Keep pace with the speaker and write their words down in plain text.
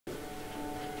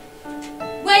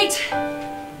Wait!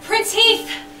 Prince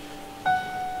Heath!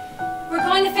 We're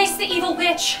going to face the evil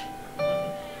witch.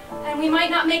 And we might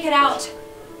not make it out.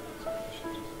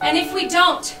 And if we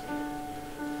don't,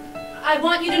 I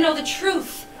want you to know the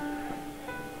truth.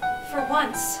 For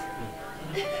once.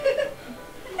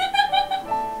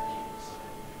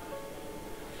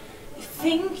 You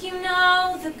think you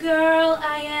know the girl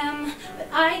I am, but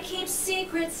I keep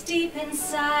secrets deep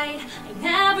inside. I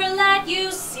never let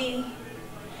you see.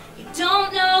 You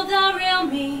don't know the real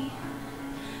me.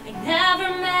 I never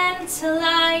meant to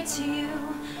lie to you.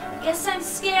 I guess I'm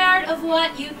scared of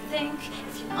what you'd think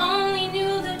if you only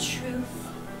knew the truth.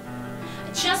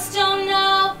 I just don't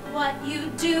know what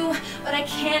you do, but I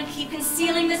can't keep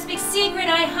concealing this big secret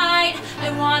I hide.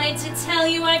 I wanted to tell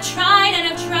you I've tried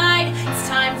and I've tried. It's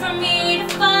time for me to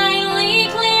finally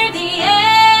clear the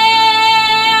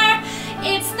air.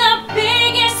 It's the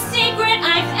biggest secret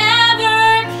I've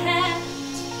ever kept.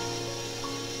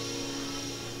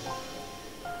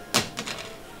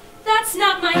 That's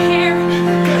not my hair.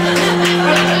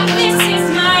 This is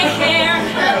my hair.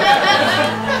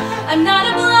 I'm not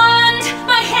a blonde,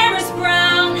 my hair is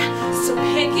brown. So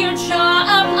pick your jaw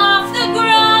up off the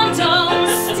ground. Don't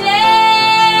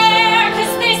stare,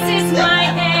 'cause this is my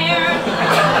hair.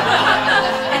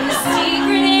 And the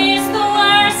secret is the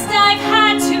worst I've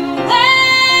had to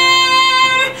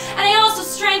wear. And I also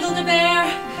strangled a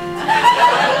bear.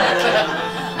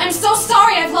 I'm so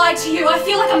sorry I've lied to you. I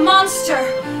feel like a monster.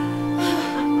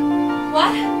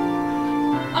 What?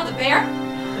 Oh, the bear?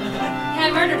 Yeah, I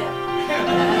murdered it.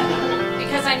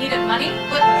 Because I needed money?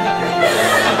 But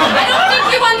I don't think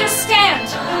you understand.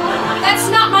 That's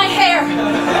not my hair.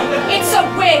 It's a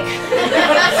wig.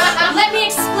 Let me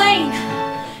explain.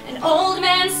 An old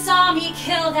man saw me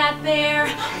kill that bear.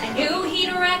 I knew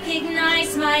he'd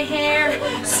recognize my hair,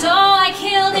 so I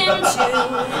killed him too.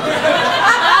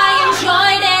 I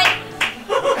enjoyed it.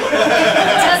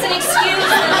 Doesn't excuse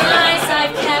the lies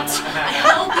I've kept. I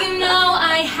hope you know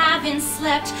I haven't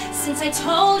slept since I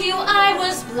told you I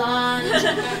was blonde.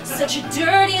 Such a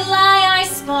dirty lie I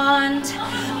spawned.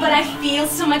 But I feel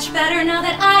so much better now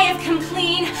that I have come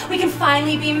clean. We can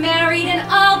finally be married and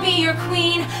I'll be your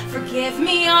queen. Forgive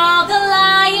me all the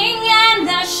lying and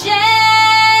the shame,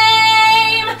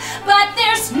 but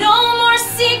there's no more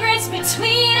secrets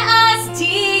between us,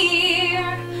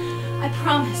 dear. I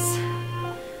promise.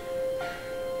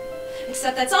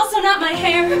 Except that's also not my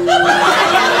hair. This is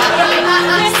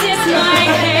my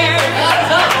hair.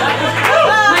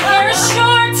 My hair is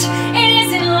short, it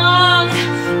isn't long.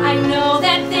 I know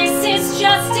that this is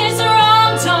just as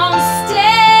wrong. Don't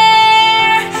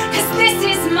stare, 'cause this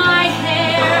is my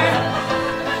hair.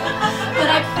 But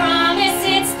I promise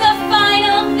it's the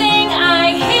final thing I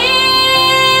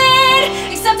hid.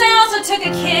 Except I also took a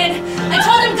kid. I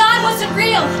told him God wasn't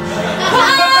real.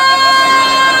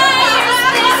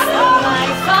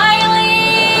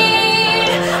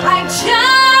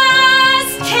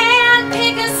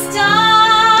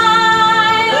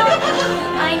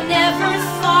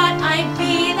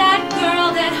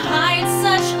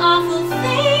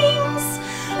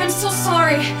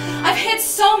 I've hid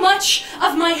so much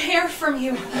of my hair from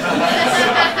you.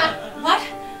 What?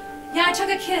 Yeah, I took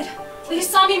a kid. Well, you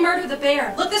saw me murder the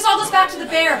bear. Look, this all goes back to the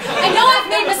bear. I know I've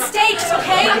made mistakes,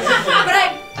 okay? But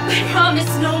I promise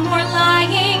no more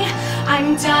lying.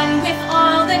 I'm done with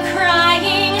all the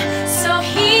crying. So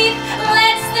Heath,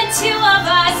 let's the two of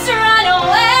us run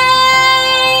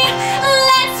away.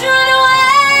 Let's run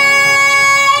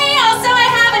away. Also, I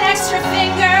have an extra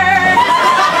finger.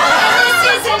 This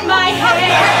isn't my hair.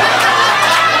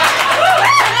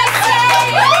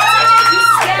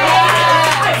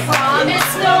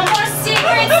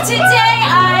 Today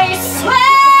I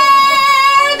swear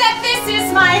that this is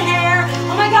my hair.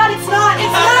 Oh my God, it's not,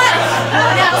 it's not.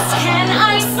 What else can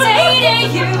I say to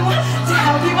you to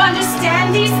help you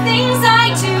understand these things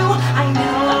I do? I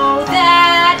know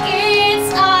that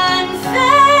it's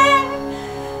unfair,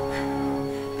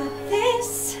 but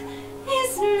this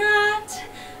is not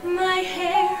my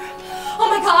hair. Oh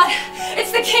my God,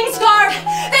 it's the King's Guard.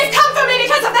 They've come for me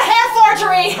because of the hair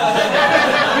forgery.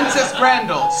 Princess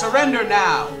Grandel, surrender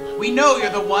now. We know you're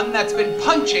the one that's been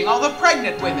punching all the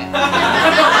pregnant women.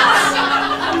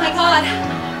 Oh my God.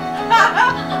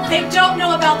 They don't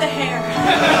know about the hair.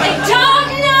 They don't